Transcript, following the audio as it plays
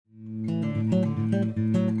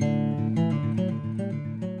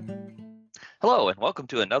Hello, and welcome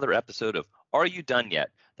to another episode of Are You Done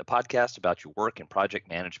Yet? The podcast about your work and project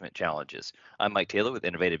management challenges. I'm Mike Taylor with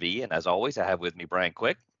Innovative E, and as always, I have with me Brian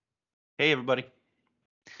Quick. Hey, everybody.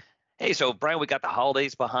 Hey, so Brian, we got the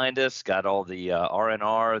holidays behind us, got all the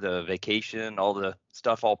R&R, the vacation, all the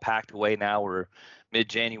stuff all packed away now. We're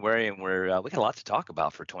mid-January, and we got a lot to talk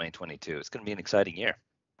about for 2022. It's going to be an exciting year.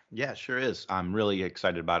 Yeah, sure is. I'm really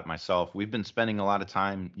excited about it myself. We've been spending a lot of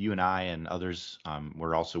time, you and I and others.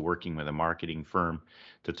 We're also working with a marketing firm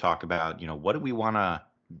to talk about, what do we want to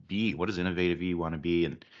be? What does Innovative E want to be?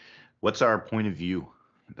 And what's our point of view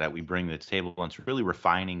that we bring to the table? And it's really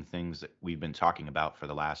refining things that we've been talking about for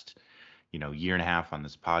the last, year and a half on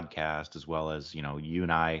this podcast, as well as, you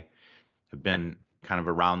and I have been kind of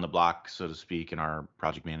around the block, so to speak, in our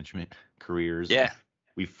project management careers. Yeah.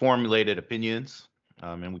 We formulated opinions,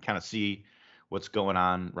 and we kind of see what's going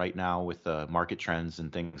on right now with market trends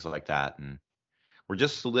and things like that. And we're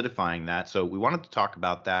just solidifying that. So we wanted to talk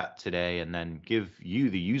about that today and then give you,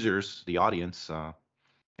 the users, the audience, an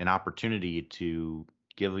opportunity to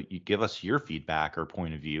give us your feedback or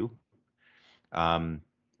point of view. We're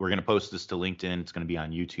going to post this to LinkedIn. It's going to be on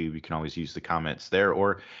YouTube. You can always use the comments there,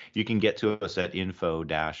 or you can get to us at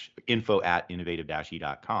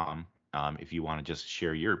info@innovative-e.com if you want to just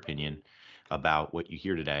share your opinion about what you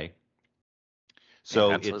hear today.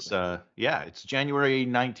 So it's January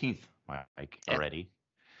 19th, Mike, already.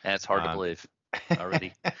 And it's hard to believe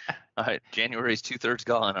already. All right, January's 2/3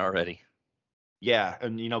 gone already. Yeah,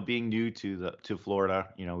 and being new to Florida,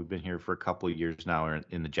 we've been here for a couple of years now. We're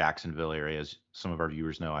in the Jacksonville area, as some of our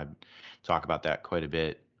viewers know. I talk about that quite a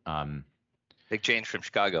bit. Big change from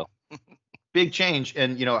Chicago. Big change,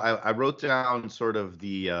 and I wrote down sort of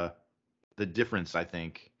the difference, I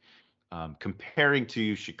think, comparing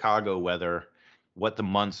to Chicago weather, what the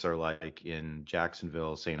months are like in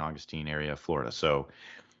Jacksonville, St. Augustine area, Florida. So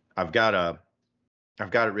I've got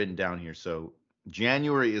it written down here. So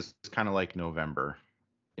January is kind of like November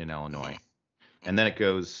in Illinois. And then it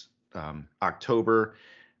goes October,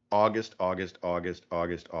 August, October,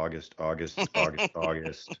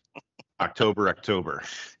 October.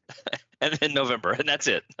 And then November, and that's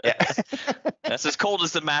it. Yeah. That's as cold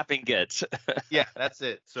as the mapping gets. Yeah, that's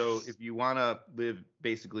it. So if you want to live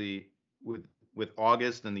basically with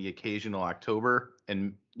August and the occasional October,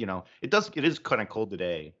 and it is kind of cold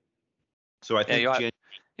today. So I think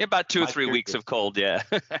about 2 or 3 weeks of cold, yeah.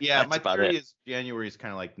 Yeah, my theory is January is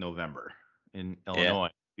kind of like November in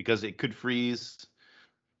Illinois because it could freeze.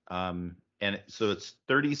 And so it's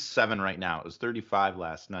 37 right now. It was 35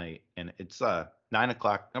 last night, and it's 9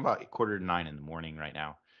 o'clock, about 8:45 in the morning right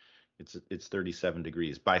now. It's 37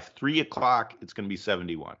 degrees. By 3 o'clock, it's going to be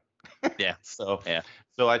 71. Yeah. So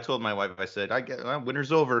I told my wife, I said,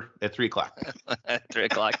 winter's over at 3 o'clock. At 3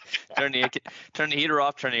 o'clock, turn the heater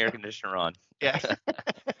off, turn the air conditioner on. Yeah.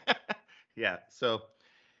 Yeah. So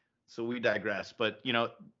we digress, but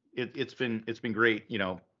it's been great,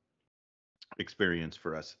 experience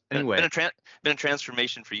for us. Anyway, been a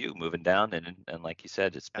transformation for you moving down, and like you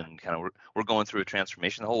said, it's been kind of we're going through a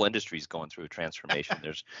transformation. The whole industry is going through a transformation.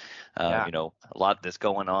 There's a lot that's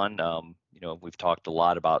going on. We've talked a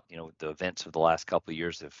lot about the events of the last couple of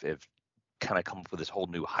years have kind of come up with this whole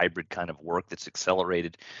new hybrid kind of work that's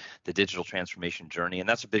accelerated the digital transformation journey. And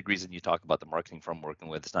that's a big reason you talk about the marketing firm working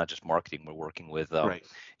with. It's not just marketing. We're working with our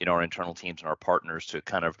internal teams and our partners to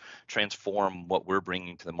kind of transform what we're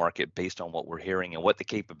bringing to the market based on what we're hearing and what the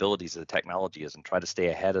capabilities of the technology is, and try to stay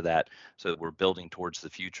ahead of that so that we're building towards the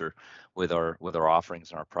future with our offerings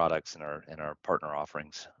and our products and our partner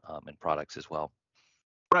offerings and products as well.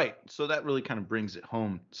 Right. So that really kind of brings it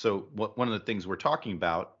home. So one of the things we're talking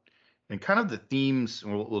about, and kind of the themes,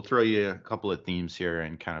 we'll throw you a couple of themes here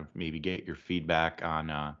and kind of maybe get your feedback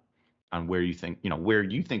on where you think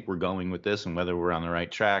we're going with this and whether we're on the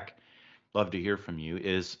right track. Love to hear from you.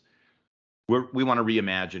 Is we want to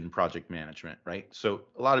reimagine project management, right? So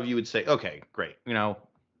a lot of you would say, okay, great,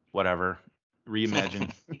 whatever,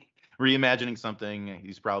 reimagining something.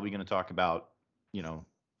 He's probably going to talk about,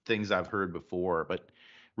 things I've heard before, but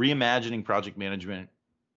reimagining project management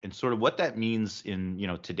and sort of what that means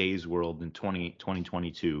in today's world in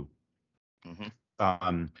 2022.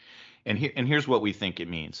 Mm-hmm. And here's what we think it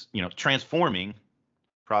means. Transforming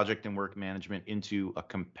project and work management into a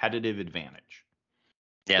competitive advantage.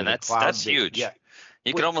 Yeah, so that's huge. Yeah.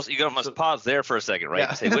 You could almost pause there for a second, right?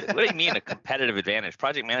 And say, what do you mean a competitive advantage?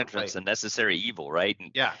 Project management's a necessary evil, right? And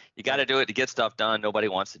you got to do it to get stuff done. Nobody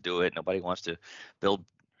wants to do it. Nobody wants to build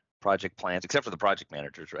project plans, except for the project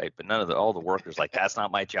managers, right? But all the workers, like, that's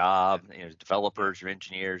not my job. Developers, your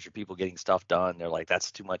engineers, your people getting stuff done, they're like,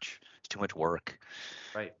 that's too much. It's too much work.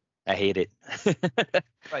 Right. I hate it.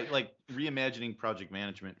 Right, like reimagining project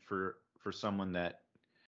management for someone that,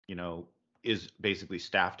 you know, is basically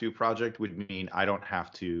staff to a project would mean I don't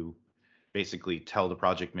have to basically tell the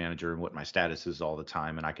project manager what my status is all the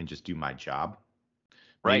time and I can just do my job.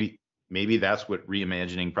 Right. Maybe that's what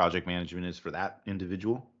reimagining project management is for that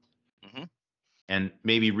individual. Hmm. And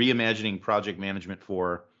maybe reimagining project management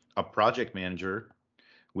for a project manager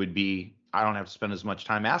would be I don't have to spend as much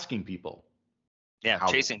time asking people Yeah,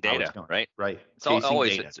 chasing how it's data, going. right? Right. It's Chasing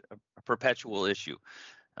always data. it's a perpetual issue.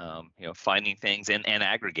 Finding things and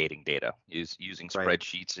aggregating data, using Right.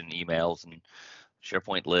 spreadsheets and emails and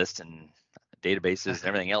SharePoint lists and databases and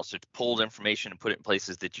everything else to pull information and put it in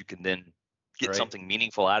places that you can then get Right. something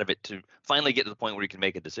meaningful out of it to finally get to the point where you can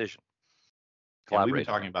make a decision, Yeah, we've been collaborate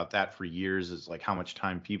on talking it. about that for years, is like how much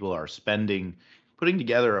time people are spending putting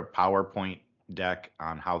together a PowerPoint deck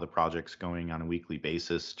on how the project's going on a weekly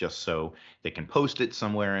basis, just so they can post it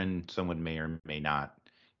somewhere and someone may or may not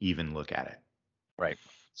even look at it. Right.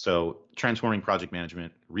 So transforming project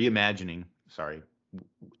management, reimagining, sorry,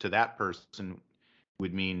 to that person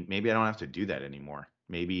would mean maybe I don't have to do that anymore.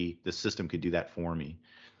 Maybe the system could do that for me.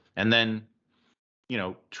 And then,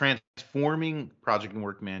 transforming project and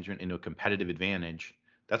work management into a competitive advantage,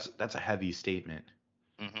 that's a heavy statement.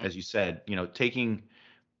 Hmm. As you said, taking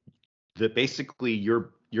basically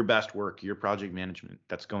your best work, your project management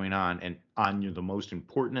that's going on and on the most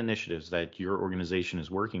important initiatives that your organization is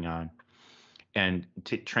working on, and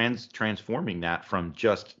transforming that from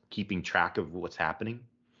just keeping track of what's happening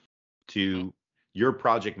Hmm. to your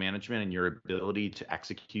project management and your ability to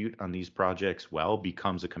execute on these projects well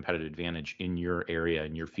becomes a competitive advantage in your area,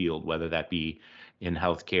 in your field, whether that be in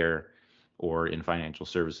healthcare or in financial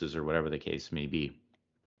services or whatever the case may be.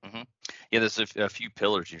 Hmm. Yeah, there's a few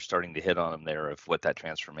pillars. You're starting to hit on them there of what that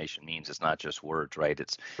transformation means. It's not just words, right?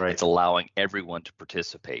 It's Right. allowing everyone to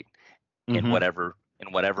participate in Mm-hmm. whatever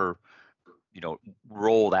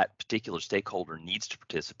role that particular stakeholder needs to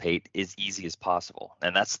participate as easy as possible,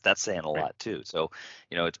 and that's saying a Right. lot too. So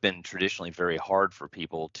it's been traditionally very hard for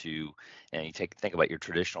people to, and you think about your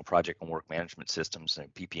traditional project and work management systems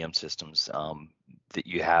and PPM systems, that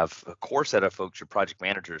you have a core set of folks, your project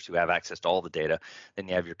managers, who have access to all the data. Then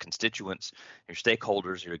you have your constituents, your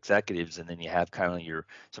stakeholders, your executives, and then you have kind of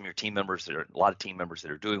some of your team members, that are a lot of team members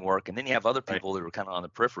that are doing work, and then you have other Right. people that are kind of on the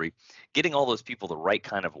periphery. Getting all those people the right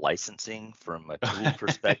kind of licensing from a tool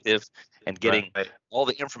perspective, and getting Right. all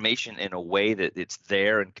the information in a way that it's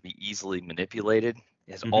there and can be easily manipulated,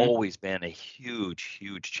 has Mm-hmm. always been a huge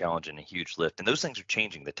challenge and a huge lift. And those things are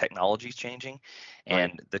changing. The technology is changing,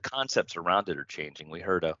 Right. and the concepts around it are changing. We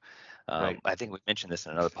heard Right. I think we mentioned this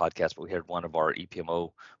in another podcast, but we had one of our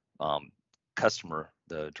EPMO um, customer,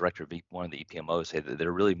 the director of one of the EPMOs, say that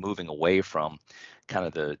they're really moving away from kind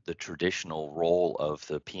of the traditional role of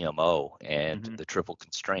the PMO and Mm-hmm. the triple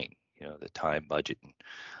constraint, the time, budget,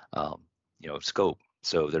 and scope.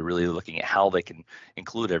 So they're really looking at how they can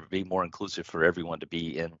be more inclusive for everyone to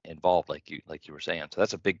be involved, like you were saying. So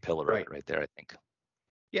that's a big pillar of Right. it right there, I think.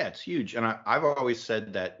 Yeah, it's huge. And I've always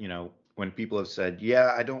said that, when people have said,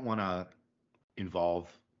 yeah, I don't want to involve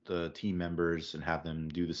the team members and have them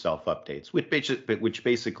do the self updates, which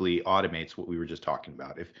basically automates what we were just talking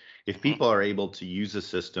about. If Hmm. people are able to use a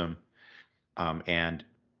system, and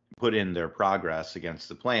put in their progress against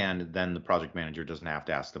the plan, then the project manager doesn't have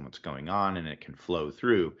to ask them what's going on and it can flow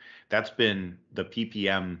through. That's been the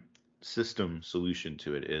PPM system solution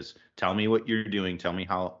to it, is tell me what you're doing, tell me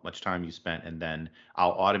how much time you spent, and then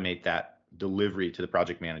I'll automate that delivery to the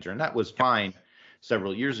project manager. And that was Yep. fine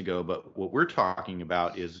several years ago, but what we're talking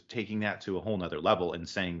about is taking that to a whole nother level and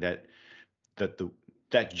saying that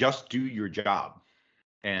just do your job,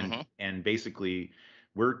 and Hmm. basically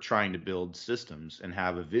we're trying to build systems and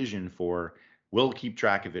have a vision for, we'll keep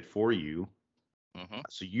track of it for you Hmm.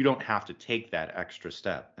 so you don't have to take that extra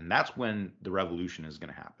step. And that's when the revolution is going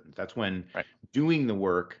to happen. That's when Right. doing the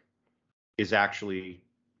work is actually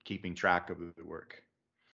keeping track of the work,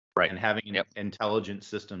 Right. and having Yep. intelligent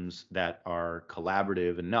systems that are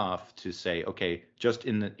collaborative enough to say, okay, just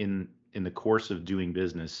in the course of doing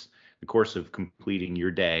business, the course of completing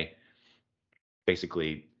your day,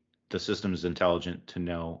 basically the system is intelligent to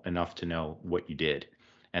know enough to know what you did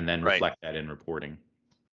and then Right. reflect that in reporting.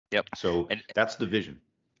 Yep. So And that's the vision.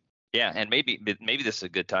 yeah, and maybe this is a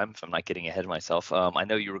good time if I'm not getting ahead of myself. I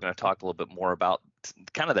know you were going to talk a little bit more about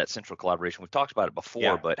kind of that central collaboration. We've talked about it before,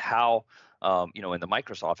 Yeah. but how in the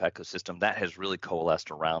Microsoft ecosystem, that has really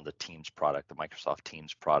coalesced around the Teams product, the Microsoft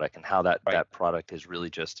Teams product, and how that Right. product is really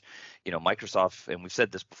just, Microsoft, and we've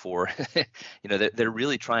said this before, they're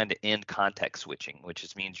really trying to end context switching, which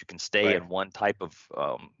just means you can stay Right. in one type of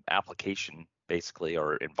application basically,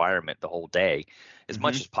 or environment the whole day as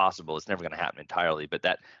much Hmm. as possible. It's never going to happen entirely, but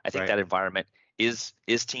I think Right. that environment is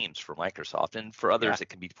Teams for Microsoft, and for Yeah. others it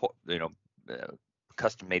can be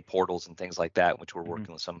custom made portals and things like that, which we're Hmm.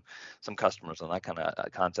 working with some customers on that kind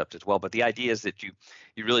of concept as well. But the idea is that you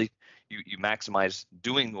really you maximize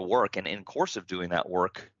doing the work, and in course of doing that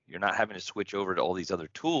work, you're not having to switch over to all these other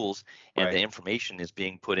tools, and the Right. information is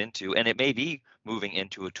being put into, and it may be moving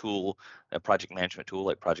into a tool, a project management tool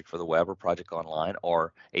like Project for the Web or Project Online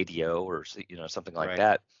or ADO or something like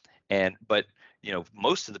Right. that. But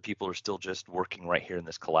most of the people are still just working right here in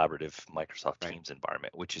this collaborative Microsoft Right. Teams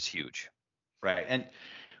environment, which is huge. Right. And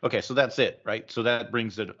okay, so that's it, right? So that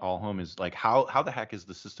brings it all home, is like, how the heck is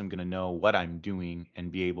the system going to know what I'm doing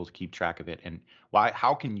and be able to keep track of it? And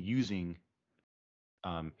how can using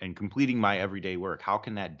and completing my everyday work, how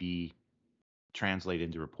can that be translated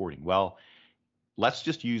into reporting? Well, let's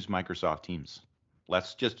just use Microsoft Teams.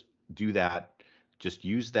 Let's just do that. Just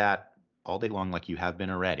use that all day long, like you have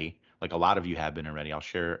been already, like a lot of you have been already. I'll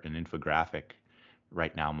share an infographic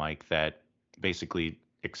right now, Mike, that basically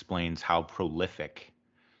explains how prolific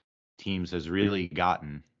Teams has really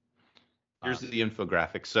gotten. Here's Wow. the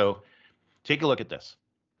infographic. So take a look at this.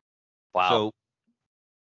 Wow. So,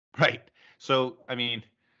 right. So, I mean,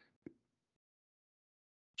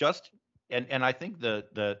 just and I think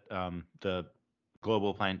the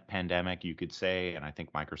global pandemic, you could say, and I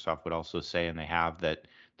think Microsoft would also say, and they have, that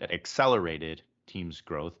accelerated Teams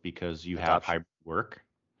growth because you have Adoption. hybrid work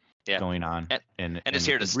Yeah. going on, And and it's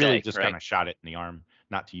here to it really stay, just kind right? of shot it in the arm,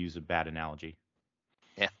 not to use a bad analogy.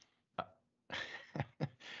 Yeah.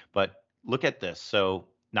 But look at this. So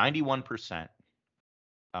 91%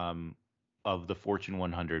 um, of the Fortune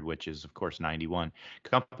 100, which is of course 91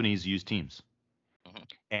 companies, use Teams, Hmm.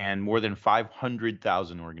 and more than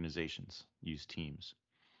 500,000 organizations use Teams.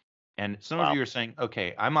 And some of Wow. you are saying,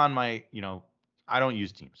 okay, I'm on my, I don't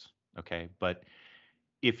use Teams. Okay. But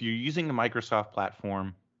if you're using the Microsoft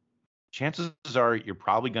platform, chances are you're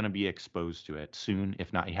probably going to be exposed to it soon,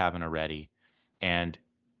 if not you haven't already. And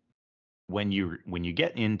when you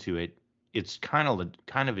get into it, it's kind of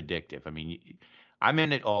addictive. I mean, I'm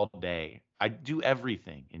in it all day. I do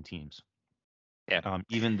everything in Teams, Yeah.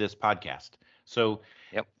 even this podcast. So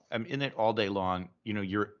Yep. I'm in it all day long.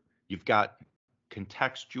 You've got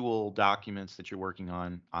contextual documents that you're working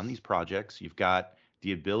on these projects. You've got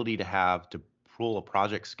the ability to pull a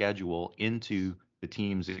project schedule into the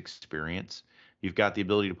Teams experience. You've got the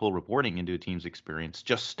ability to pull reporting into a Teams experience.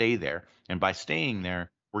 Just stay there, and by staying there,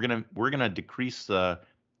 we're gonna decrease the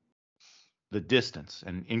distance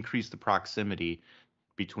and increase the proximity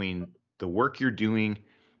between the work you're doing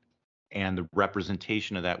and the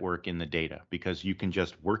representation of that work in the data, because you can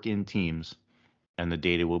just work in Teams and the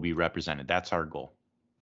data will be represented. That's our goal.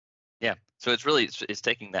 Yeah. So it's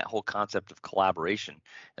taking that whole concept of collaboration,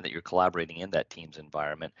 and that you're collaborating in that Teams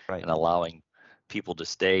environment, Right. and allowing people to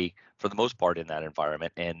stay for the most part in that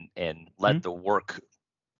environment, and let Mhm. the work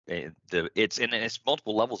it's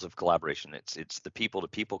multiple levels of collaboration. It's the people to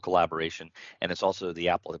people collaboration, and it's also the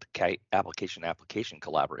application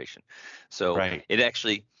collaboration. So Right. it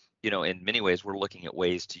actually, in many ways, we're looking at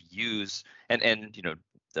ways to use, and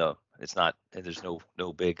it's not, there's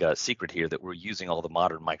no big secret here that we're using all the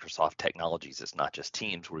modern Microsoft technologies. It's not just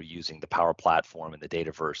Teams. We're using the Power Platform and the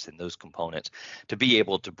Dataverse and those components to be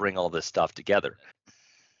able to bring all this stuff together.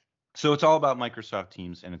 So it's all about Microsoft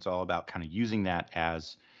Teams, and it's all about kind of using that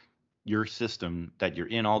as your system that you're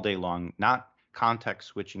in all day long, not context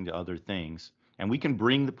switching to other things. And we can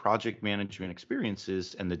bring the project management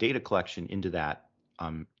experiences and the data collection into that,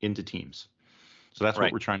 into Teams. So that's what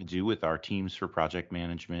Right. we're trying to do with our Teams for Project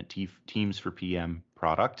Management, Teams for PM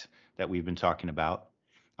product that we've been talking about.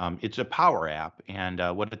 It's a Power App, and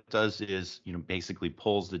what it does is, basically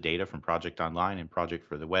pulls the data from Project Online and Project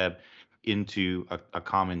for the Web into a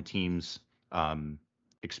common Teams um,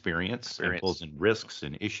 experience, and pulls Experience. in risks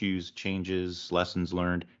and issues, changes, lessons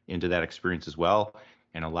learned into that experience as well,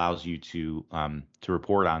 and allows you to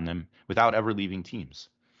report on them without ever leaving Teams.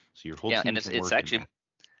 So your whole Yeah, and team can it's work in actually, there.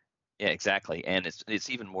 yeah, exactly. And it's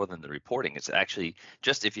even more than the reporting. It's actually,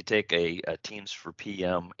 just if you take a Teams for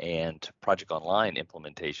PM and Project Online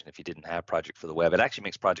implementation, if you didn't have Project for the Web, it actually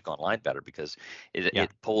makes Project Online better, because Yeah. it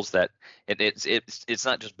pulls that, it's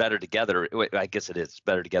not just better together. I guess it is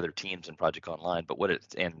better together, Teams and Project Online, but what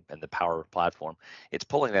it's and the Power Platform, it's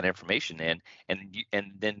pulling that information in,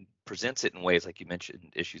 and then presents it in ways like you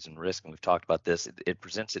mentioned, issues and risk, and we've talked about this. It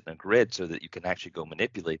presents it in a grid so that you can actually go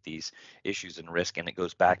manipulate these issues and risk, and it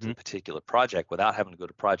goes back to the particular project without having to go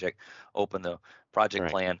to project, open the project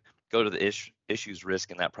plan, go to the issues,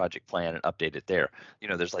 risk in that project plan, and update it there.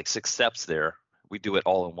 There's like 6 steps there. We do it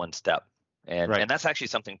all in one step. And that's actually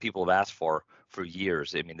something people have asked for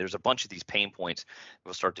years. I mean, there's a bunch of these pain points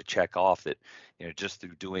we'll start to check off that, just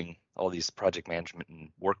through doing all these project management and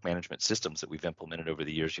work management systems that we've implemented over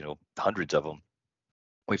the years, hundreds of them.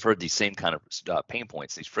 We've heard these same kind of pain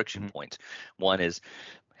points, these friction points. One is,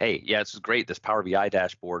 hey, yeah, this is great, this Power BI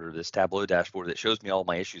dashboard or this Tableau dashboard that shows me all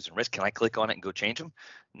my issues and risks. Can I click on it and go change them?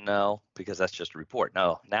 No, because that's just a report.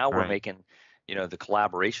 No, now we're making, the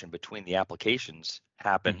collaboration between the applications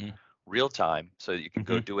happen real time, so that you can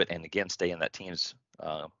go do it, and again stay in that team's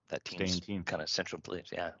kind of central place.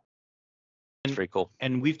 Yeah, it's very cool.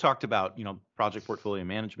 And we've talked about project portfolio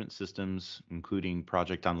management systems, including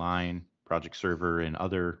Project Online, Project Server, and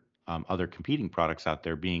other competing products out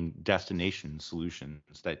there being destination solutions.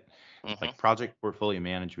 That like project portfolio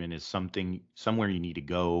management is somewhere you need to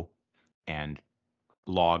go and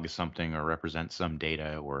log something or represent some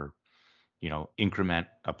data or increment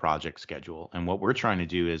a project schedule. And what we're trying to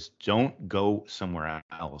do is don't go somewhere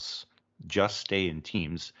else. Just stay in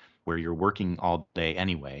Teams where you're working all day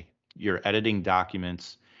anyway. You're editing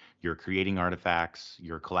documents, you're creating artifacts,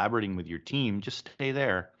 you're collaborating with your team. Just stay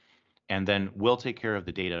there, and then we'll take care of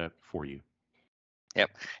the data for you. Yep.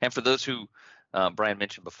 And for those who Brian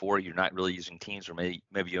mentioned before, you're not really using Teams, or maybe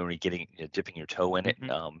you're only dipping your toe in it,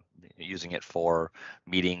 using it for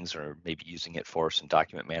meetings, or maybe using it for some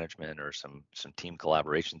document management or some team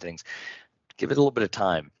collaboration things. Give it a little bit of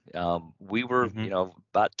time. We were,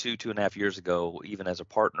 about 2.5 years ago, even as a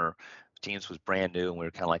partner, Teams was brand new, and we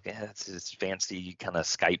were kind of like, it's this fancy kind of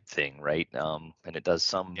Skype thing, right? And it does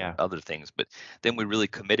some other things, but then we really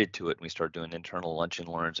committed to it, and we started doing internal lunch and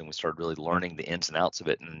learns, and we started really learning the ins and outs of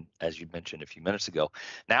it. And as you mentioned a few minutes ago,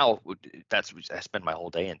 now I spend my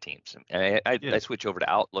whole day in Teams. And I switch over to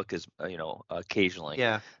Outlook as occasionally.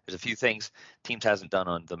 Yeah, there's a few things Teams hasn't done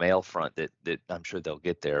on the mail front that I'm sure they'll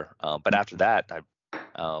get there. But after that,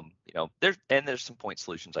 there's some point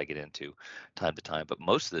solutions I get into time to time, but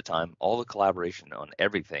most of the time, all the collaboration on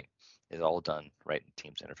everything is all done right in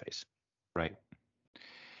Teams interface. Right.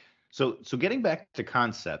 So getting back to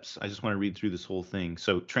concepts, I just want to read through this whole thing.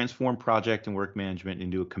 So transform project and work management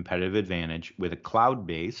into a competitive advantage with a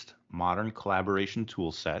cloud-based modern collaboration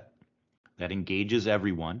tool set that engages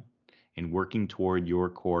everyone in working toward your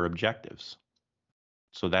core objectives.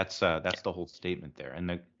 So that's the whole statement there.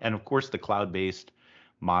 And of course, the cloud-based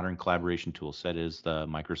modern collaboration tool set is the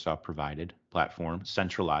Microsoft provided platform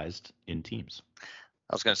centralized in Teams.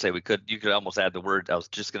 I was going to say you could almost add the word. I was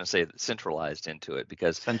just going to say centralized into it,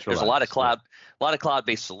 because there's a lot of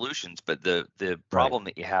cloud-based solutions, but the problem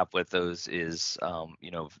that you have with those is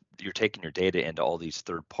you're taking your data into all these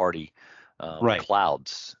third-party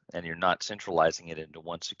clouds, and you're not centralizing it into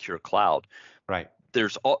one secure cloud. Right.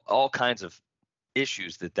 There's all kinds of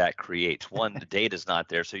issues that creates. One, the data's not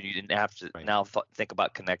there, so you didn't have to now think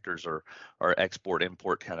about connectors or export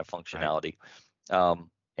import kind of functionality.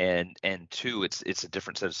 And two, it's a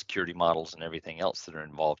different set of security models and everything else that are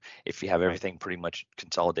involved. If you have everything pretty much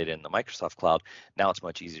consolidated in the Microsoft cloud, now it's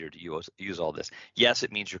much easier to use all this. Yes,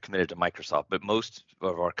 it means you're committed to Microsoft, but most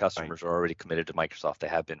of our customers are already committed to Microsoft. They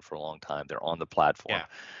have been for a long time. They're on the platform.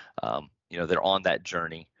 They're on that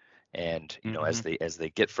journey. And as they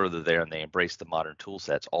get further there and they embrace the modern tool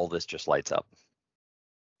sets, all this just lights up.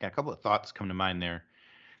 Yeah, a couple of thoughts come to mind there.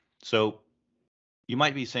 So you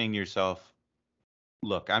might be saying to yourself,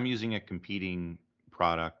 look, I'm using a competing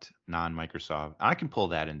product, non-Microsoft. I can pull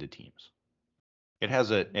that into Teams. It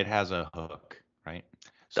has a hook, right?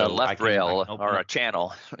 So the left rail or a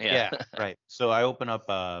channel. Yeah, right. So I open up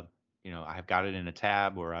I've got it in a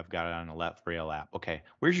tab, or I've got it on a left rail app. Okay,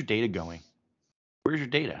 where's your data going? Where's your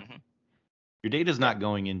data? Your data is not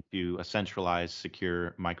going into a centralized,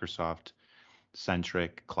 secure,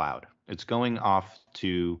 Microsoft-centric cloud. It's going off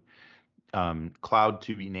to cloud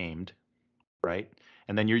to be named, right?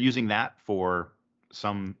 And then you're using that for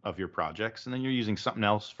some of your projects, and then you're using something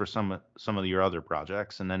else for some of your other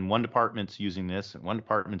projects, and then one department's using this and one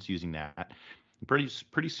department's using that. And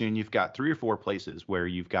pretty soon you've got 3 or 4 places where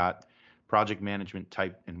you've got project management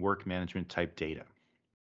type and work management type data.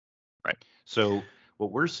 Right. So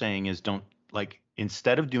what we're saying is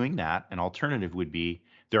instead of doing that, an alternative would be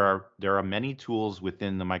there are many tools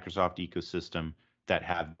within the Microsoft ecosystem that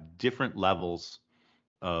have different levels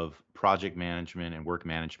of project management and work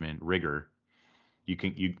management rigor. You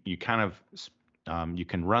can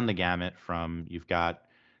run the gamut from, you've got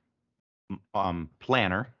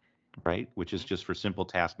Planner, right? Which is Mhm. just for simple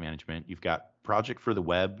task management. You've got Project for the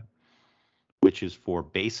Web, which is for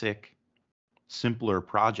basic, simpler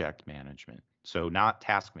project management. So not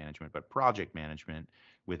task management, but project management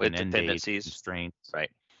with an With end date, dependencies, constraints, right?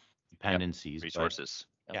 Yep. dependencies. But Resources.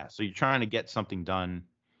 Yep. yeah, so you're trying to get something done.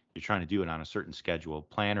 You're trying to do it on a certain schedule.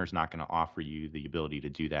 Planner's not going to offer you the ability to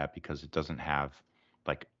do that because it doesn't have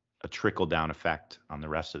like a trickle down effect on the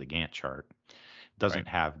rest of the Gantt chart. It Right. doesn't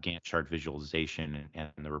have Gantt chart visualization,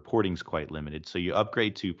 and the reporting's quite limited. So you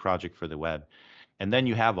upgrade to Project for the Web, and then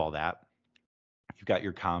you have all that. You've got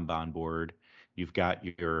your Kanban board. You've got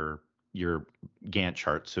your Gantt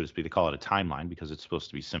chart, so to speak. They call it a timeline because it's supposed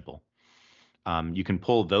to be simple. You can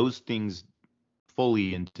pull those things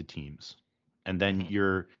fully into Teams, and then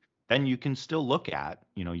Hmm. then you can still look at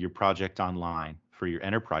your project online for your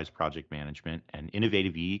enterprise project management, and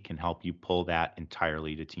Innovative E can help you pull that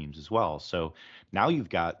entirely to Teams as well. So now you've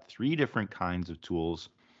got three different kinds of tools,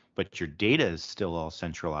 but your data is still all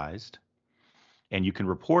centralized, and you can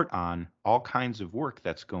report on all kinds of work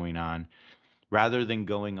that's going on rather than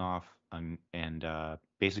going off and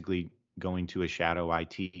basically going to a shadow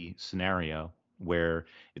IT scenario where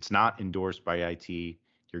it's not endorsed by IT.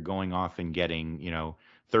 You're going off and getting,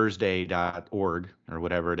 Thursday.org or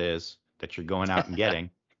whatever it is that you're going out and getting.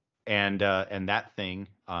 And that thing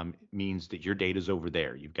means that your data's over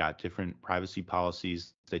there. You've got different privacy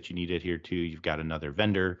policies that you need to adhere to. You've got another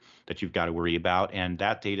vendor that you've got to worry about, and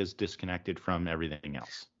that data is disconnected from everything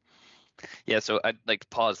else. Yeah, so I'd like to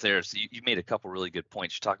pause there. So you made a couple really good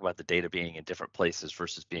points. You talk about the data being in different places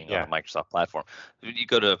versus being on the Yeah. Microsoft platform. You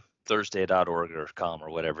go to Thursday.org or com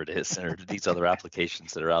or whatever it is, or these other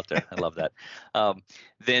applications that are out there. I love that.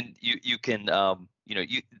 Then you can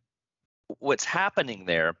you what's happening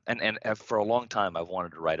there, and for a long time I've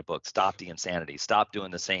wanted to write a book, Stop the Insanity, stop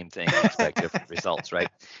doing the same thing and expect different results, right?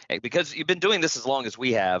 Because you've been doing this as long as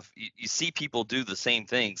we have. You see people do the same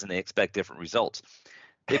things and they expect different results.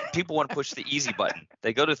 People want to push the easy button.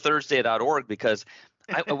 They go to Thursday.org because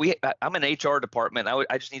I'm an HR department.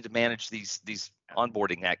 I just need to manage these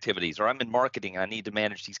onboarding activities, or I'm in marketing. I need to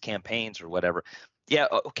manage these campaigns or whatever. Yeah,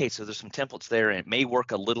 okay. So there's some templates there, and it may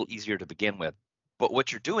work a little easier to begin with. But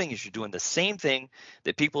what you're doing is you're doing the same thing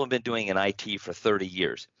that people have been doing in IT for 30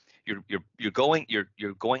 years. You're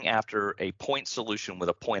going after a point solution with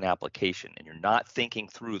a point application, and you're not thinking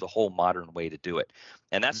through the whole modern way to do it.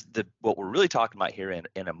 And that's what we're really talking about here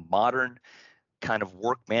in a modern kind of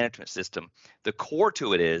work management system. The core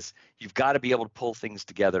to it is you've got to be able to pull things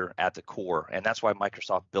together at the core. And that's why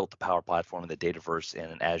Microsoft built the Power Platform and the Dataverse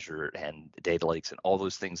and Azure and data lakes and all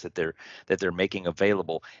those things that they're making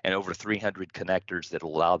available, and over 300 connectors that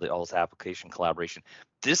allow all this application collaboration.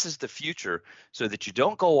 This is the future, so that you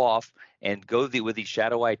don't go off and go with these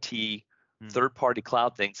shadow IT third-party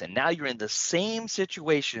cloud things, and now you're in the same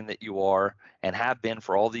situation that you are and have been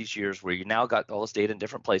for all these years, where you now got all this data in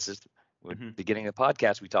different places. Mhm. Beginning of the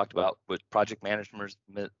podcast, we talked about what project managers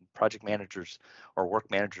or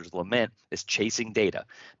work managers lament is chasing data.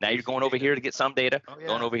 Now you're Chasing going over data. here to get some data, Oh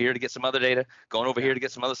going yeah. over here to get some other data, going over Yeah. here to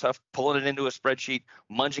get some other stuff, pulling it into a spreadsheet,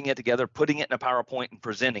 munging it together, putting it in a PowerPoint, and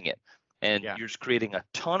presenting it. And Yeah. you're just creating a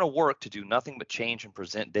ton of work to do nothing but change and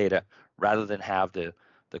present data, rather than have the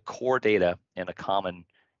core data in a common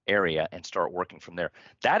area and start working from there.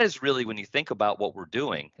 That is really, when you think about what we're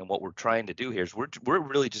doing and what we're trying to do here, is we're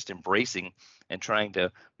really just embracing and trying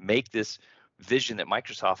to make this vision that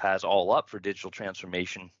Microsoft has all up for digital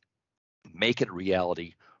transformation, make it a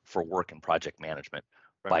reality for work and project management,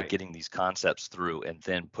 by Right. getting these concepts through and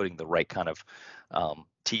then putting the right kind of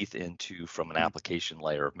teeth into from an Mm. application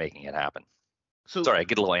layer of making it happen. So, Sorry, I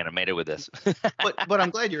get a little animated with this. but I'm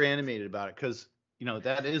glad you're animated about it because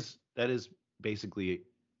that is basically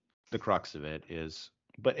the crux of it is.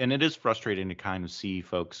 And it is frustrating to kind of see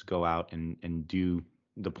folks go out and do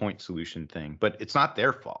the point solution thing, but it's not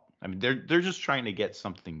their fault. I mean, they're just trying to get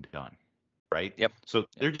something done, right? Yep. So Yep.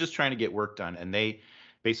 they're just trying to get work done, and they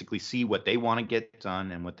basically see what they want to get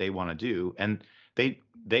done and what they want to do, and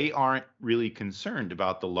they aren't really concerned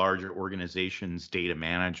about the larger organization's data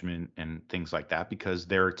management and things like that because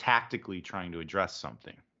they're tactically trying to address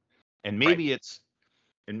something. And Right.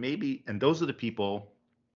 maybe those are the people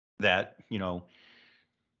that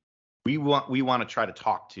we want to try to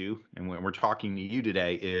talk to, and when we're talking to you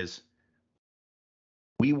today is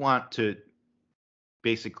we want to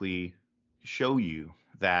basically show you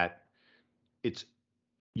that it's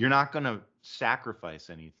you're not going to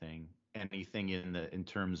sacrifice anything in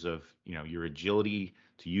terms of your agility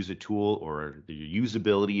to use a tool, or the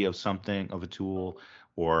usability of something of a tool,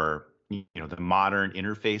 or the modern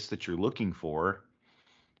interface that you're looking for.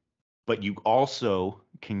 but you also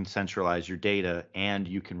can centralize your data and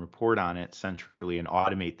you can report on it centrally and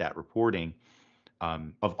automate that reporting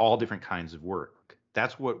of all different kinds of work.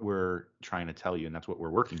 That's what we're trying to tell you, and that's what we're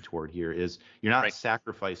working toward here. Is you're not Right.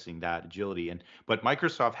 sacrificing that agility, but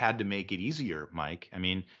Microsoft had to make it easier, Mike. I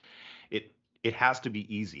mean, it has to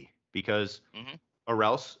be easy because, Hmm. or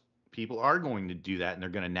else people are going to do that and they're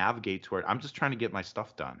going to navigate toward. I'm just trying to get my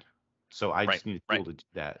stuff done, so I Right. just need a Right. tool to do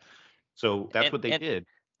that. So that's what they And did.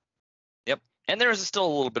 yep. And there is still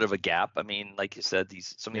a little bit of a gap. I mean, like you said,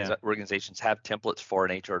 some of these Yeah. organizations have templates for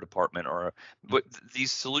an HR department, but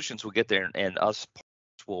these solutions will get there, and us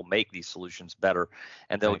will make these solutions better,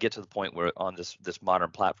 and they'll Right. get to the point where on this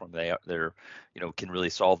modern platform they're can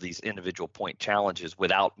really solve these individual point challenges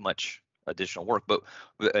without much additional work. But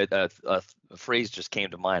a phrase just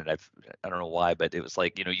came to mind. I don't know why, but it was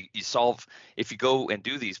like, you solve, if you go and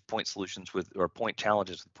do these point solutions or point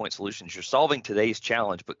challenges with point solutions, you're solving today's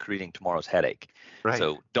challenge but creating tomorrow's headache. Right.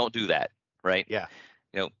 So don't do that, right? Yeah.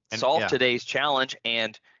 And Solve yeah, today's challenge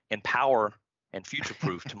and empower and future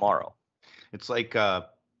proof tomorrow. it's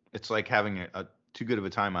like having a too good of a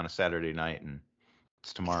time on a Saturday night and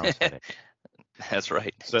it's tomorrow's headache. That's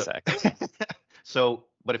right, So exactly.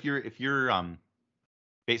 but if you're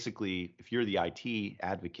basically if you're the IT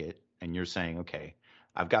advocate and you're saying, okay,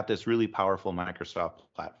 I've got this really powerful Microsoft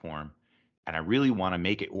platform and I really want to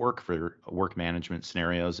make it work for work management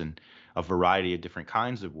scenarios and a variety of different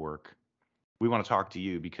kinds of work, we want to talk to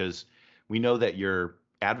you because we know that you're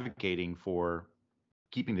advocating for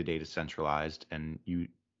keeping the data centralized and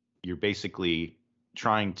you're basically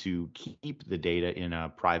trying to keep the data in a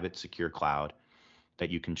private secure cloud that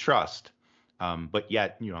you can trust. But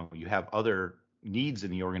yet, you have other needs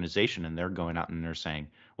in the organization and they're going out and they're saying,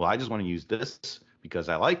 well, I just want to use this because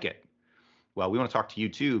I like it. Well, we want to talk to you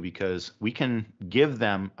too because we can give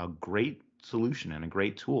them a great solution and a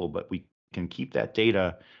great tool, but we can keep that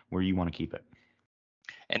data where you want to keep it.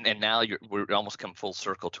 And now we're almost come full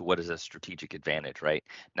circle to what is a strategic advantage, right?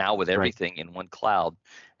 Now with Right. everything in one cloud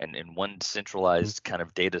and in one centralized kind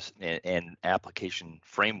of data and application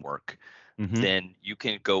framework, Mm-hmm. then you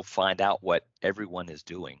can go find out what everyone is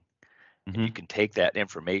doing, and you Mm-hmm. can take that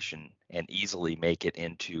information and easily make it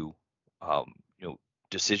into um,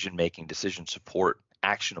 decision making, decision support,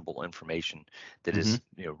 actionable information that Mm-hmm. is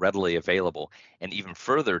readily available. And even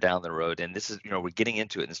further down the road, and this is, we're getting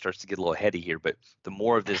into it and it starts to get a little heady here, but the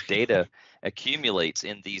more of this data accumulates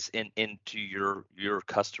into your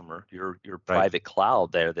customer, your Right. private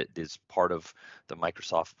cloud there that is part of the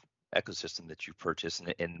Microsoft ecosystem that you purchase,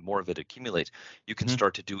 and more of it accumulates, you can Mm-hmm.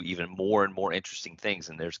 start to do even more and more interesting things.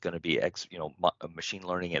 And there's going to be machine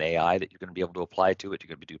learning and AI that you're going to be able to apply to it.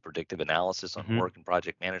 You're going to do predictive analysis on Mm-hmm. work and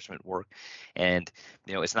project management work. And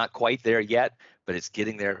it's not quite there yet, but it's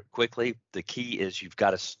getting there quickly. The key is you've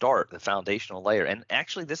got to start the foundational layer. And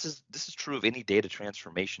actually, this is true of any data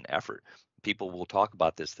transformation effort. People will talk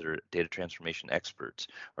about this that are data transformation experts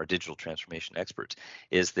or digital transformation experts,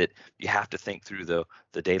 is that you have to think through the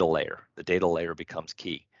data layer. The data layer becomes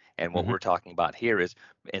key. And what Mm-hmm. we're talking about here is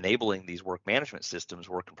enabling these work management systems,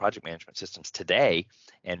 work and project management systems today,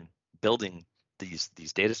 and building these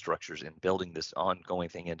data structures and building this ongoing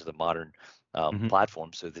thing into the modern Mm-hmm.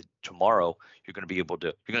 platform, so that tomorrow you're going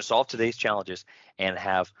to solve today's challenges and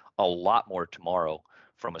have a lot more tomorrow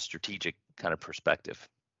from a strategic kind of perspective.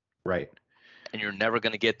 Right. And you're never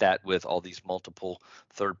going to get that with all these multiple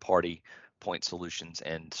third-party point solutions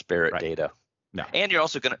and disparate Right. data. No. And you're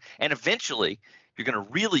also going to, and eventually you're going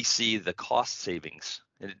to really see the cost savings.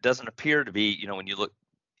 And it doesn't appear to be, when you look,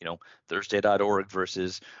 Thursday.org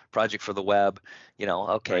versus Project for the Web,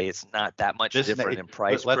 okay, Right. it's not that much This different in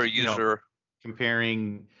price per let's user.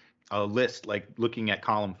 comparing a list, like looking at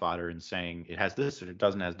column fodder and saying it has this or it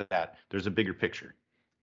doesn't have that. There's a bigger picture.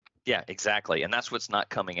 Yeah, exactly. And that's what's not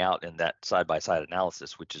coming out in that side-by-side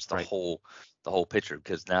analysis, which is the Right. whole picture,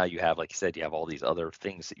 because now you have, like you said, you have all these other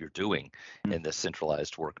things that you're doing Mm. in this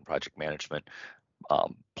centralized work and project management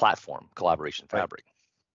platform, collaboration Right. fabric.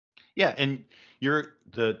 Yeah, and you're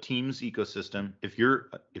the Teams ecosystem. If you're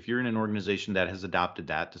in an organization that has adopted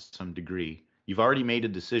that to some degree, you've already made a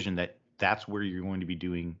decision that that's where you're going to be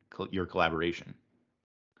doing your collaboration.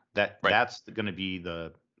 Right. That's going to be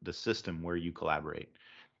the system where you collaborate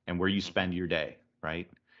and where you Mhm. spend your day, right?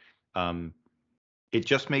 Um, it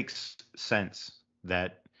just makes sense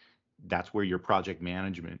that that's where your project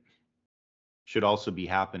management should also be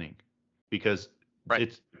happening because Right.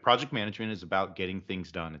 it's project management is about getting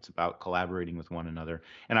things done. It's about collaborating with one another.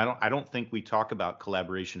 And I don't think we talk about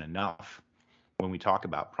collaboration enough when we talk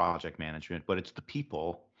about project management, but it's the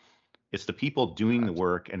people. It's the people doing the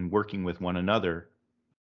work and working with one another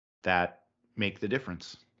that make the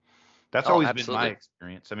difference. That's Oh, always been my absolutely.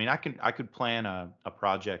 experience. I mean, I could plan a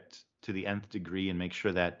project to the nth degree and make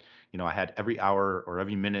sure that, I had every hour or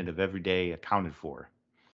every minute of every day accounted for.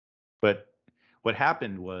 But what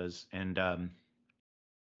happened was, and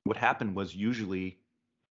what happened was usually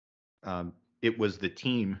um, it was the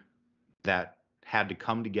team that had to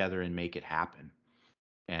come together and make it happen.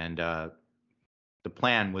 And the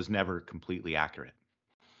plan was never completely accurate.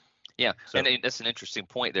 Yeah, and So, that's an interesting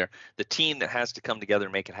point there. The team that has to come together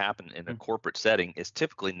and make it happen in a mhm, corporate setting is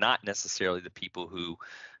typically not necessarily the people who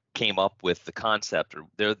came up with the concept, or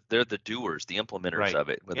they're the doers, the implementers right. of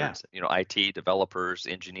it, whether Yeah. it's IT developers,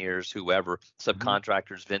 engineers, whoever, Hmm.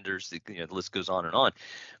 subcontractors, vendors, the list goes on and on.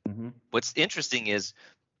 Hmm. What's interesting is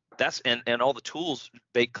that's and all the tools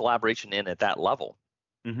bake collaboration in at that level.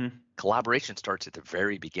 Hmm. Collaboration starts at the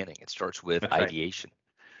very beginning. It starts with That's right. ideation,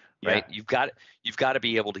 Yeah. right? You've got to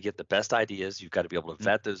be able to get the best ideas. You've got to be able to Mhm.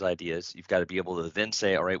 vet those ideas. You've got to be able to then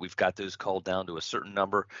say, all right, we've got those called down to a certain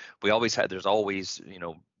number. There's always,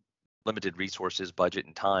 limited resources, budget,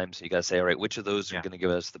 and time. So you got to say, all right, which of those are Yeah. going to give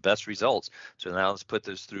us the best results? So now let's put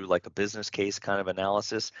those through like a business case kind of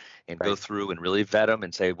analysis and go Right. through and really vet them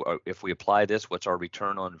and say, if we apply this, what's our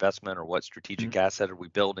return on investment, or what Mhm. strategic asset are we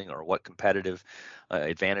building, or what competitive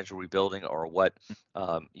advantage are we building, or what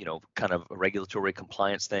kind of a regulatory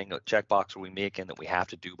compliance thing, a checkbox are we making that we have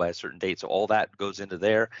to do by a certain date? So all that goes into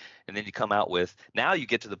there, and then you come out with, now you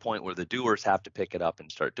get to the point where the doers have to pick it up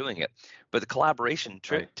and start doing it. But the collaboration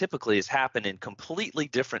Right. typically has happened in completely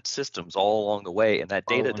different systems all along the way, and that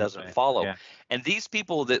All data along the doesn't way. follow. Yeah. And these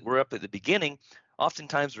people that were up at the beginning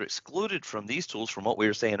oftentimes are excluded from these tools, from what we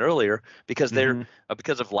were saying earlier, because they're Hmm.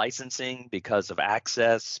 because of licensing, because of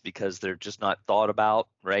access, because they're just not thought about,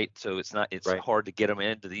 right? So it's Right. hard to get them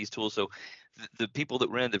into these tools. So the people that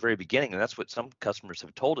were in at the very beginning, and that's what some customers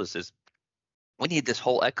have told us, is we need this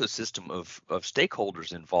whole ecosystem of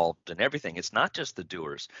stakeholders involved in everything. It's not just the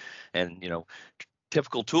doers. And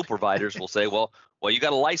typical tool providers will say, well, you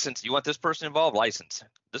got a license, you want this person involved, license,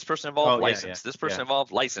 this person involved, Oh, yeah. Yeah. license, this person Yeah.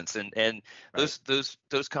 involved, license. And Right.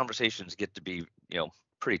 those conversations get to be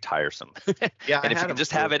pretty tiresome. Yeah. I And if you had can them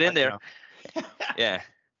just have it in there. Yeah,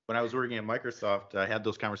 when I was working at Microsoft, I had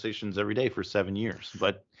those conversations every day for 7 years.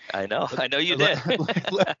 But I know, let, I know you let, did.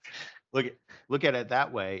 look at look at it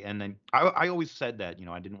that way. And then I always said that,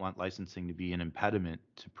 I didn't want licensing to be an impediment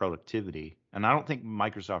to productivity. And I don't think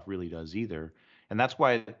Microsoft really does either. And that's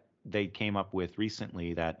why they came up with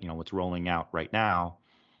recently that, what's rolling out right now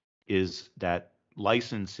is that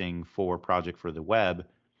licensing for Project for the Web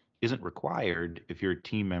isn't required if you're a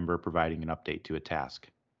team member providing an update to a task.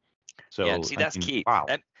 Yeah, and So, see, I that's mean, key. wow.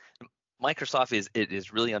 And Microsoft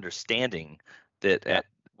is really understanding that Yeah. at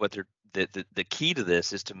what they're the key to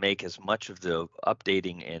this is to make as much of the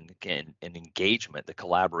updating and engagement, the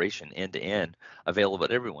collaboration end to end, available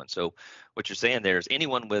to everyone. So what you're saying there is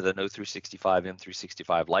anyone with an O365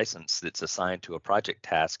 M365 license that's assigned to a project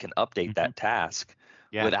task can update Hmm. that task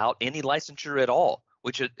Yeah. without any licensure at all,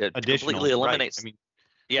 which it completely Additional, right. I eliminates. mean,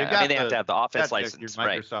 Yeah, they've I mean got they have to have the Office your license,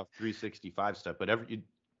 right? Microsoft 365 stuff, but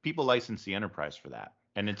people license the enterprise for that.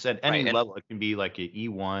 And it's at Right. any level. It can be like an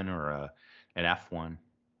E1 or an F1.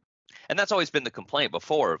 And that's always been the complaint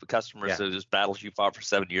before of customers. Yeah. So this battles you fought for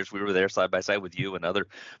 7 years. We were there side by side with you and other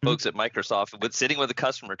Mhm. folks at Microsoft, with sitting with a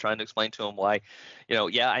customer trying to explain to them why,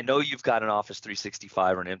 yeah, I know you've got an Office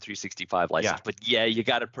 365 or an M365 Yeah. license, but yeah, you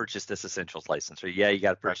got to purchase this Essentials license, or yeah, you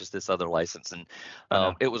got to Right. purchase this other license. And I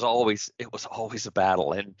know. it was always a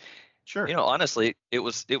battle. And Sure. honestly, it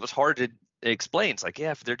was hard to explain. It's like,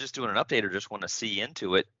 yeah, if they're just doing an update or just want to see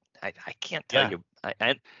into it, I can't tell Yeah. you.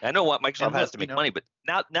 I know what Microsoft And has look, to make money, but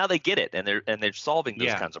now they get it, and they're solving those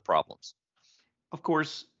yeah, kinds of problems. of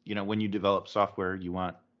course, when you develop software, you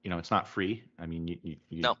want, it's not free. I mean,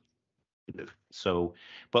 No, so,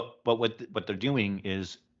 but what they're doing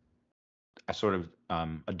is a sort of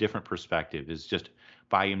a different perspective, is just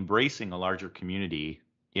by embracing a larger community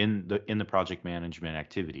in the project management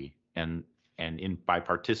activity, and in by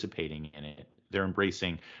participating in it, they're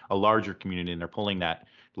embracing a larger community, and they're pulling that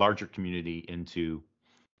larger community into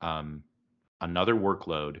um, another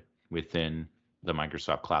workload within the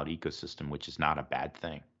Microsoft Cloud ecosystem, which is not a bad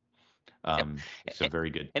thing. yep. It's a very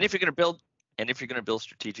good And thing. if you're going to build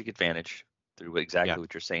strategic advantage through Yeah. exactly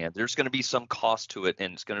what you're saying, there's going to be some cost to it,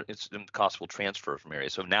 and the cost will transfer from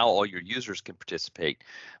areas. So now all your users can participate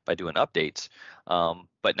by doing updates,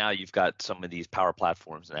 but now you've got some of these Power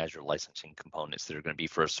Platforms and Azure licensing components that are going to be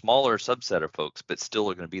for a smaller subset of folks, but still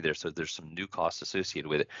are going to be there. So there's some new costs associated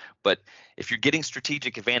with it. But if you're getting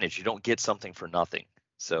strategic advantage, you don't get something for nothing.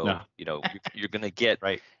 So No. you're going to get,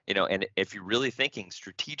 Right. and if you're really thinking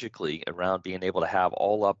strategically around being able to have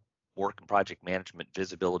all up work and project management,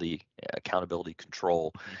 visibility, accountability,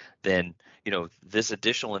 control, then, this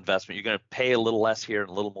additional investment, you're going to pay a little less here and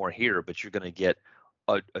a little more here, but you're going to get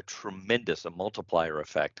a tremendous, a multiplier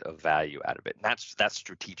effect of value out of it. And that's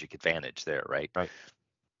strategic advantage there, right? Right.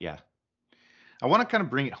 Yeah. I want to kind of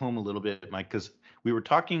bring it home a little bit, Mike, because we were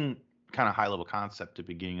talking kind of high level concept at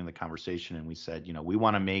the beginning of the conversation, and we said, we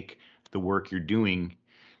want to make the work you're doing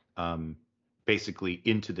basically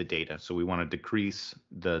into the data. So we want to decrease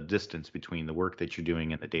the distance between the work that you're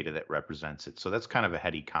doing and the data that represents it. So that's kind of a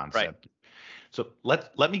heady concept. Right. So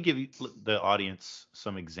let me give you the audience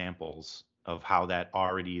some examples of how that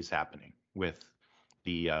already is happening with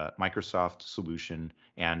the Microsoft solution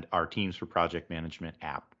and our Teams for Project Management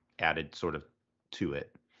app added sort of to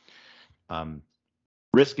it.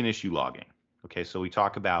 Risk and issue logging. Okay, so we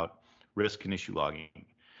talk about risk and issue logging.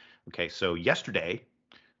 Okay, so yesterday,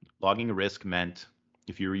 logging a risk meant,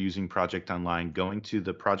 if you were using Project Online, going to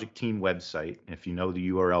the project team website, if you know the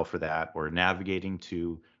URL for that, or navigating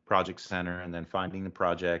to Project Center and then finding the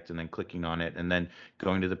project and then clicking on it and then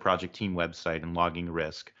going to the project team website and logging a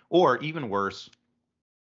risk. Or even worse,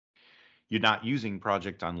 you're not using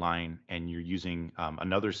Project Online and you're using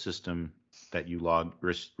another system that you log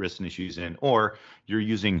risks and issues in, or you're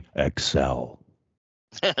using Excel.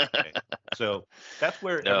 Okay. So that's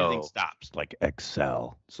where everything stops, like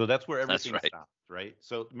Excel. So that's where everything stops, right?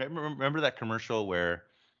 So remember that commercial where,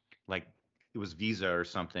 like, it was Visa or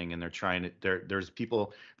something, and they're trying to, there's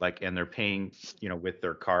people and they're paying, with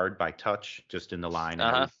their card by touch, just in the line,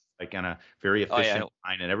 and like on a very efficient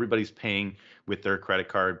line, and everybody's paying with their credit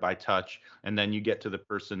card by touch, and then you get to the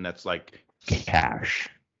person that's like cash.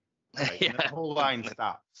 Right? And the whole line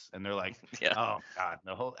stops, and they're like, "Oh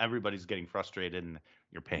God!" Everybody's getting frustrated, and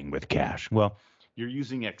you're paying with cash. Well, you're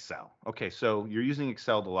using Excel. Okay, so you're using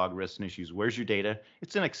Excel to log risks and issues. Where's your data?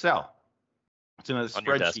 It's in Excel. It's in a spreadsheet. On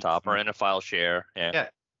your desktop or in a file share. Yeah.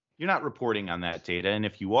 You're not reporting on that data, and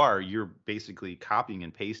if you are, you're basically copying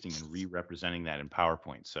and pasting and re-representing that in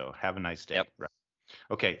PowerPoint. So have a nice day. Yep. Right.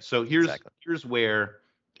 Okay, so here's where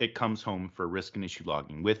it comes home for risk and issue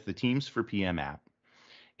logging with the Teams for PM app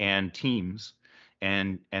and Teams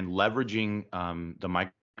and leveraging the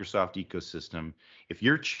Microsoft ecosystem. If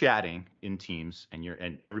you're chatting in Teams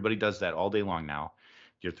and everybody does that all day long now,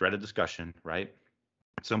 your thread of discussion, right?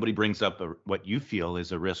 Somebody brings up what you feel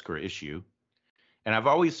is a risk or issue. And I've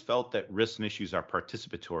always felt that risks and issues are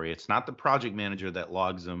participatory. It's not the project manager that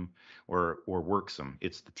logs them or works them.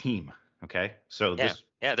 It's the team. Okay. So they're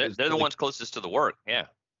the ones closest to the work. Yeah.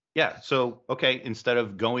 Yeah. So, okay, instead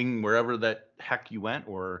of going wherever the heck you went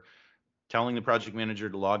or telling the project manager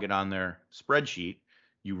to log it on their spreadsheet,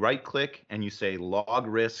 you right click and you say log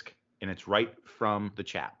risk, and it's right from the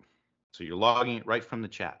chat. So you're logging it right from the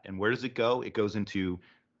chat. And where does it go? It goes into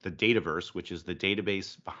the Dataverse, which is the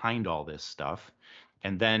database behind all this stuff.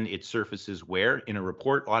 And then it surfaces where? In a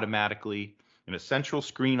report automatically, in a central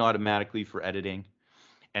screen automatically for editing.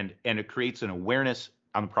 And it creates an awareness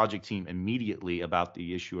on the project team immediately about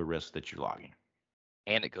the issue or risk that you're logging.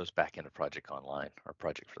 And it goes back into Project Online or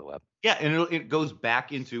Project for the Web. Yeah, and it goes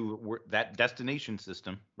back into that destination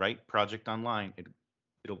system, right? Project Online.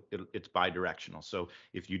 It's bi-directional. So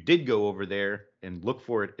if you did go over there and look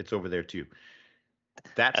for it, it's over there too.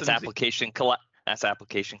 That's application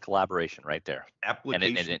collaboration right there.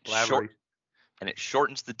 Application collaboration. And it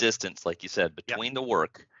shortens the distance, like you said, between the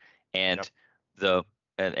work and the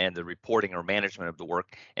reporting or management of the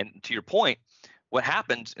work. And to your point, what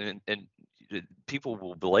happens, and people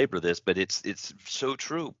will belabor this, but it's so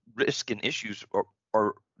true. Risk and issues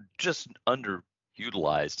are just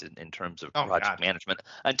underutilized in terms of project management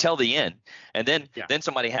until the end. And then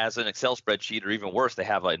somebody has an Excel spreadsheet, or even worse, they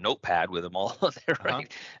have a notepad with them all there,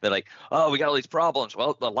 right? They're like, oh, we got all these problems.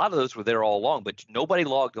 Well, a lot of those were there all along, but nobody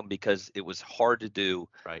logged them because it was hard to do.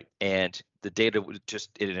 Right. And the data was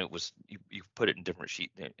you put it in different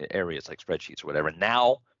areas like spreadsheets or whatever.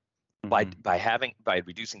 Now, by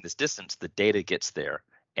reducing this distance, the data gets there,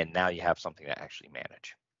 and now you have something to actually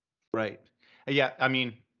manage. Right. Yeah. I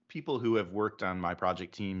mean, people who have worked on my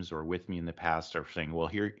project teams or with me in the past are saying, well,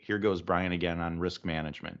 here goes Brian again on risk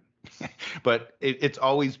management. But it's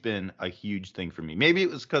always been a huge thing for me. Maybe it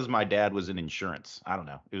was because my dad was in insurance. I don't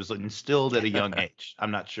know. It was instilled at a young age. I'm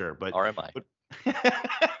not sure. But RMI.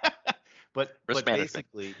 But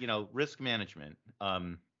basically, risk management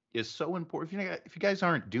is so important. If you guys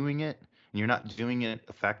aren't doing it and you're not doing it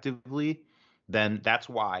effectively, then that's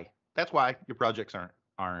why your projects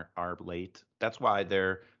are late. That's why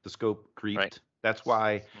the scope creeped. Right. That's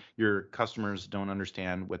why your customers don't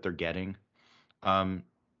understand what they're getting.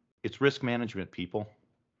 It's risk management, people.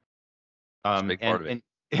 It's a big part of it.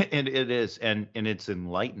 And it is, and it's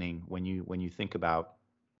enlightening when you think about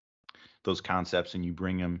those concepts and you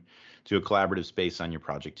bring them to a collaborative space on your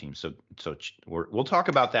project team. So we'll talk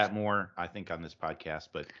about that more, I think, on this podcast.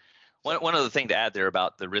 But one other thing to add there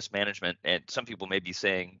about the risk management, and some people may be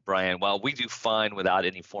saying, Brian, well, we do fine without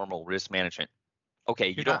any formal risk management. Okay,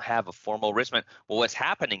 you don't have a formal risk management. Well, what's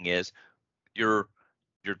happening is the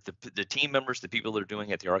team members, the people that are doing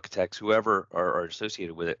it, the architects, whoever are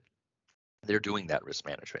associated with it, they're doing that risk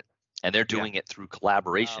management, and they're doing it through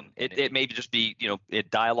collaboration. It may just be,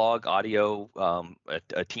 dialogue, audio,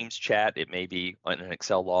 a Teams chat. It may be an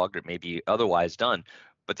Excel log, or it may be otherwise done.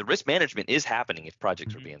 But the risk management is happening if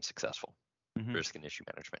projects are being successful. Risk and issue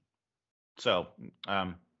management. So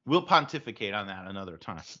we'll pontificate on that another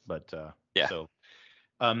time. But yeah. So,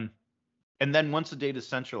 and then once the data is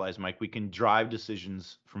centralized, Mike, we can drive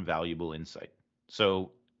decisions from valuable insight.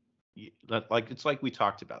 So, it's like we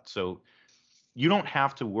talked about. So you don't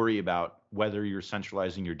have to worry about whether you're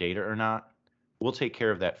centralizing your data or not. We'll take care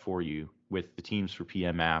of that for you with the Teams for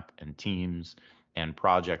PM app and Teams and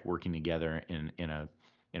project working together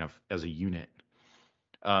as a unit.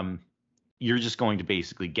 You're just going to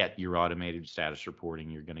basically get your automated status reporting.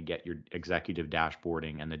 You're going to get your executive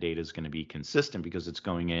dashboarding, and the data is going to be consistent because it's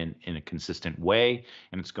going in a consistent way,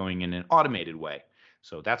 and it's going in an automated way.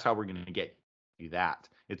 So that's how we're going to get you that.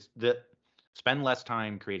 Spend less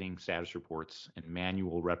time creating status reports and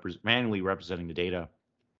manually representing the data.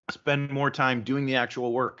 Spend more time doing the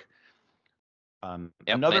actual work.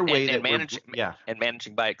 Another way that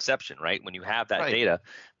managing by exception, right? When you have that data,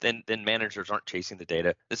 then managers aren't chasing the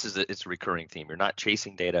data. It's a recurring theme. You're not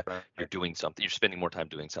chasing data. Right. You're doing something. You're spending more time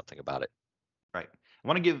doing something about it. Right. I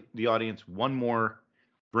want to give the audience one more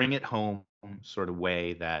bring it home sort of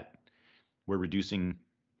way that we're reducing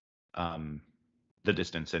the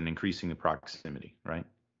distance and increasing the proximity, right,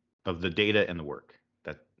 of the data and the work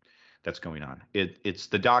that's going on. It's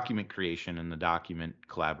the document creation and the document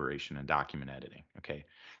collaboration and document editing. Okay.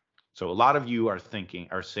 So a lot of you are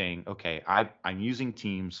saying, okay, I'm using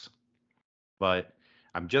Teams, but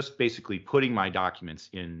I'm just basically putting my documents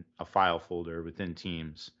in a file folder within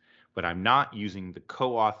Teams, but I'm not using the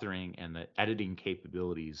co-authoring and the editing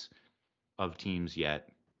capabilities of Teams yet,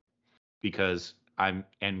 because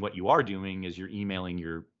and what you are doing is you're emailing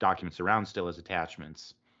your documents around still as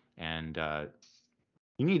attachments, and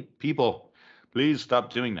you need people, please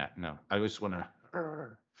stop doing that. No, I just want to.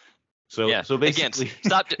 So basically,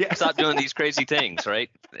 again, stop doing these crazy things, right?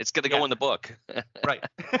 It's going to go in the book. Right.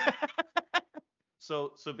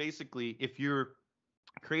 So basically, if you're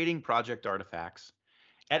creating project artifacts,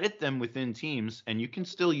 edit them within Teams, and you can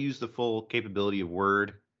still use the full capability of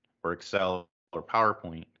Word or Excel or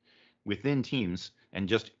PowerPoint within Teams,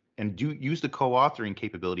 and use the co-authoring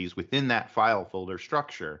capabilities within that file folder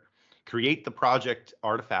structure. Create the project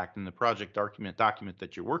artifact and the project document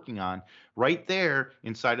that you're working on right there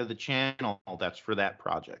inside of the channel that's for that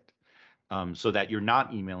project, so that you're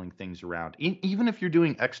not emailing things around. Even if you're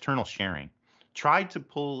doing external sharing, try to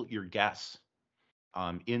pull your guests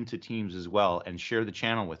into Teams as well and share the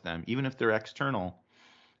channel with them, even if they're external,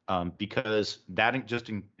 because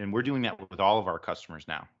and we're doing that with all of our customers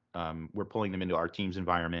now. We're pulling them into our Teams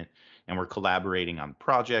environment, and we're collaborating on the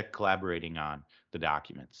project, collaborating on the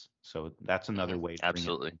documents. So that's another way to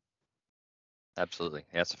Absolutely. Absolutely.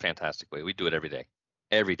 That's a fantastic way. We do it every day.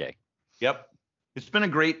 Every day. Yep. It's been a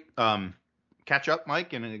great catch up,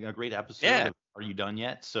 Mike, and a great episode. Yeah. Are you done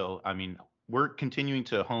yet? So, I mean, we're continuing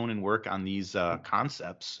to hone and work on these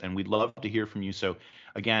concepts, and we'd love to hear from you. So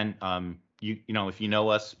again, if you know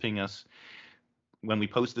us, ping us. When we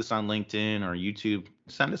post this on LinkedIn or YouTube,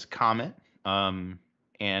 send us a comment, or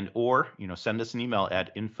send us an email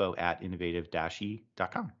at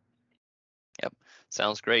info@innovative-e.com. Yep.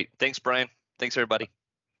 Sounds great. Thanks, Brian. Thanks, everybody.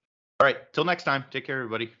 All right. Till next time. Take care,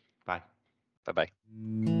 everybody. Bye.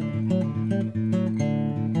 Bye-bye.